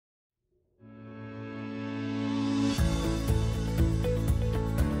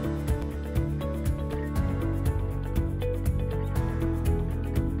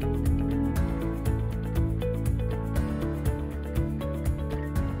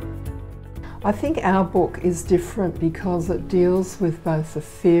I think our book is different because it deals with both the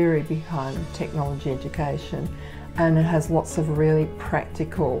theory behind technology education, and it has lots of really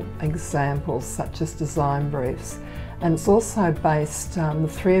practical examples such as design briefs. And it's also based, the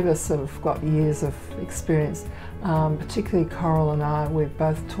three of us have got years of experience, particularly Coral and I, we've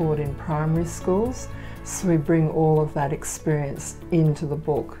both taught in primary schools, so we bring all of that experience into the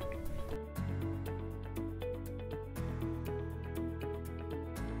book.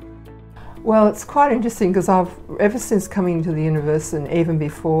 Well, it's quite interesting because ever since coming to the university and even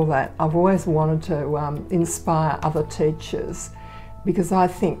before that, I've always wanted to inspire other teachers, because I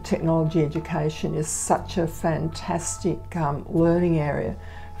think technology education is such a fantastic learning area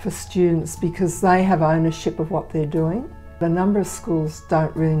for students because they have ownership of what they're doing. A number of schools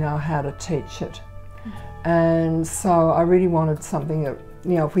don't really know how to teach it. And so I really wanted something that,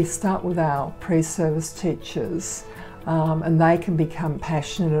 you know, if we start with our pre-service teachers, and they can become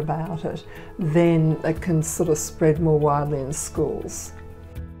passionate about it, then it can sort of spread more widely in schools.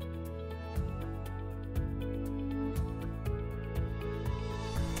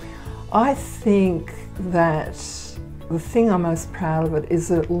 I think that the thing I'm most proud of it is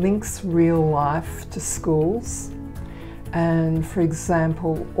that it links real life to schools. And for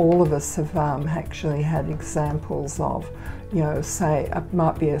example, all of us have actually had examples of, you know, say it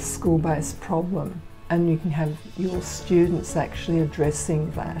might be a school-based problem, and you can have your students actually addressing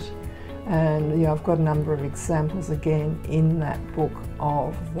that. And you know, I've got a number of examples again in that book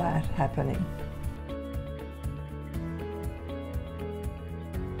of that happening.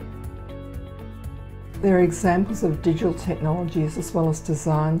 There are examples of digital technologies as well as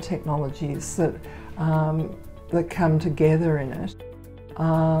design technologies that, that come together in it.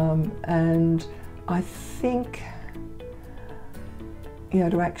 And I think, you know,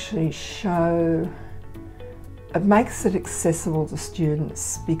 to actually show, it makes it accessible to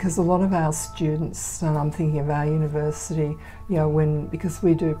students, because a lot of our students, and I'm thinking of our university, you know, because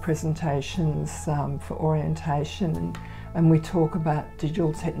we do presentations for orientation and we talk about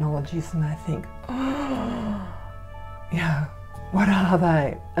digital technologies, and they think, oh, yeah, what are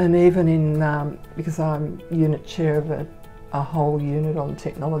they? And even in, because I'm unit chair of a whole unit on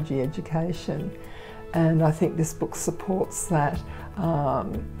technology education, and I think this book supports that.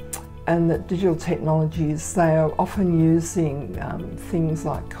 And that digital technologies, they are often using things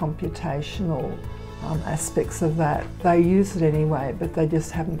like computational aspects of that. They use it anyway, but they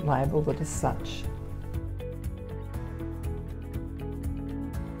just haven't labelled it as such.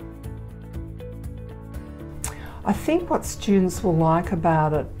 I think what students will like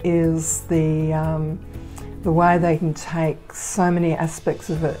about it is the way they can take so many aspects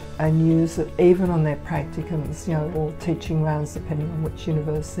of it and use it even on their practicums, you know, or teaching rounds depending on which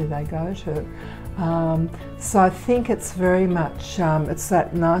university they go to. So I think it's very much, it's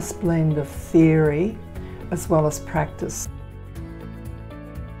that nice blend of theory as well as practice.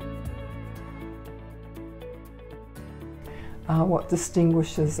 What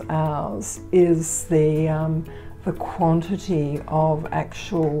distinguishes ours is the quantity of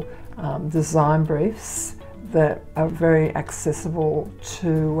actual design briefs that are very accessible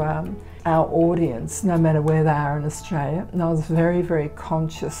to our audience, no matter where they are in Australia. And I was very, very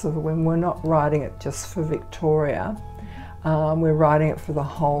conscious of when we're not writing it just for Victoria, we're writing it for the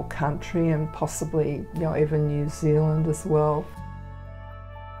whole country and possibly, you know, even New Zealand as well.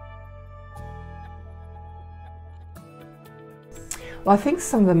 Well, I think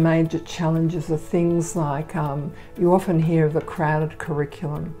some of the major challenges are things like, you often hear of the crowded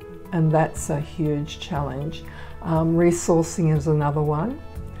curriculum, and that's a huge challenge. Resourcing is another one.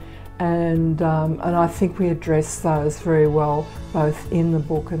 And I think we address those very well, both in the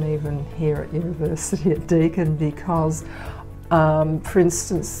book and even here at university at Deakin, because, for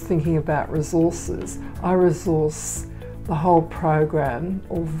instance, thinking about resources, I resource the whole program,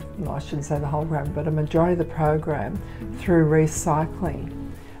 or no, I shouldn't say the whole program, but a majority of the program through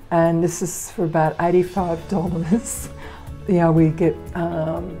recycling. And this is for about $85. You know, we get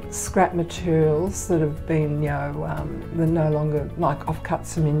scrap materials that have been, you know, they're no longer like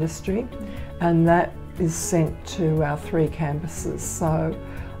offcuts from industry, and that is sent to our 3 campuses. So,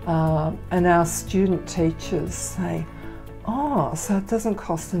 and our student teachers say, oh, so it doesn't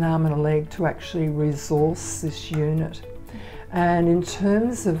cost an arm and a leg to actually resource this unit. And in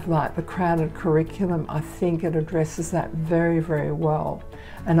terms of like the crowded curriculum, I think it addresses that very, very well.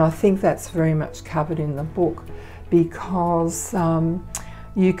 And I think that's very much covered in the book, because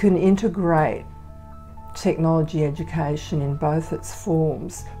you can integrate technology education in both its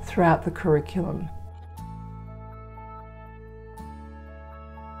forms throughout the curriculum.